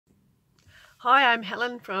Hi, I'm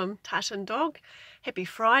Helen from Tartan Dog. Happy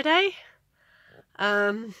Friday.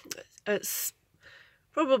 It's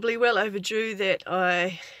probably well overdue that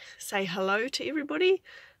I say hello to everybody,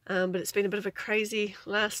 but it's been a bit of a crazy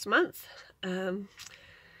last month.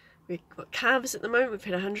 We've got calves at the moment. We've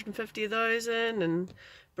had 150 of those in, and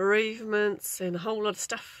bereavements and a whole lot of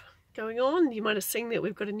stuff going on. You might have seen that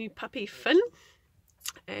we've got a new puppy, Finn,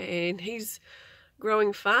 and he's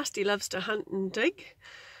growing fast. He loves to hunt and dig.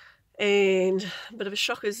 And a bit of a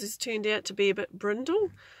shock as he's turned out to be a bit brindle,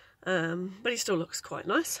 but he still looks quite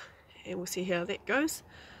nice, and we'll see how that goes.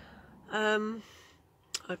 I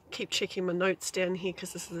keep checking my notes down here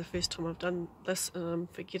because this is the first time I've done this and I'm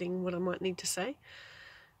forgetting what I might need to say.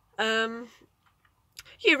 Yeah,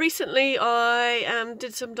 recently I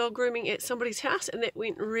did some dog grooming at somebody's house and that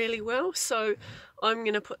went really well, so I'm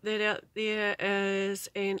going to put that out there as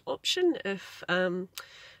an option if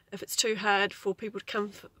it's too hard for people to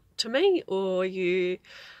come to me, or you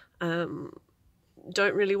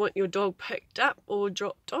don't really want your dog picked up or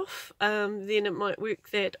dropped off, then it might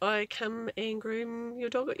work that I come and groom your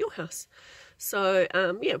dog at your house. So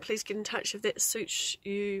yeah, please get in touch if that suits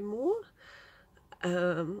you more.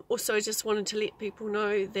 Also, I just wanted to let people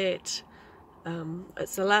know that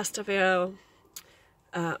it's the last of our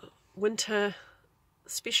winter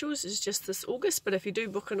specials is just this August, but if you do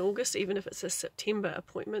book in August, even if it's a September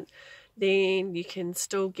appointment, then you can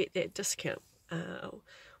still get that discount,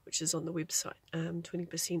 which is on the website,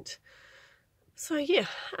 20%. So yeah,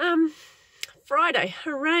 Friday,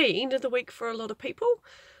 hooray, end of the week for a lot of people.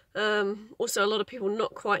 Also a lot of people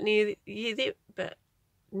not quite near there, but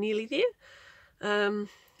nearly there.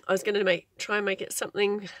 I was going to try and make it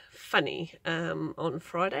something funny on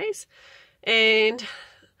Fridays, and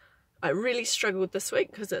I really struggled this week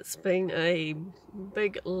because it's been a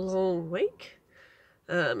big long week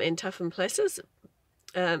and tough in places,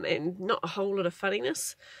 and not a whole lot of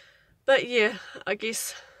funniness. But yeah, I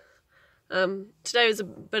guess today was a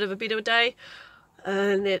bit of a better day,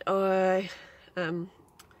 and that I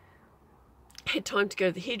had time to go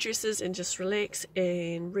to the hairdressers and just relax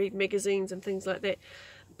and read magazines and things like that.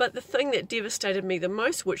 But the thing that devastated me the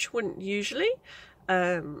most, which wouldn't usually,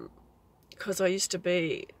 because I used to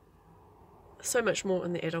be so much more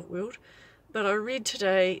in the adult world, but I read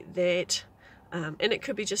today that, and it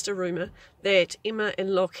could be just a rumour, that Emma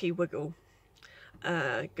and Lockie Wiggle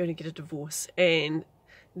are going to get a divorce, and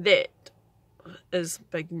that is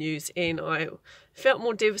big news, and I felt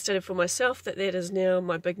more devastated for myself that is now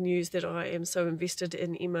my big news, that I am so invested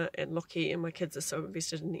in Emma and Lockie, and my kids are so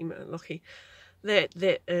invested in Emma and Lockie, that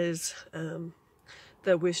is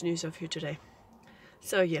the worst news I've heard today.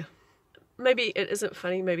 So yeah, maybe it isn't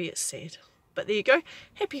funny, maybe it's sad. But there you go.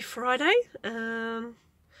 Happy Friday, and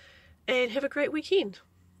have a great weekend.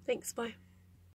 Thanks, bye.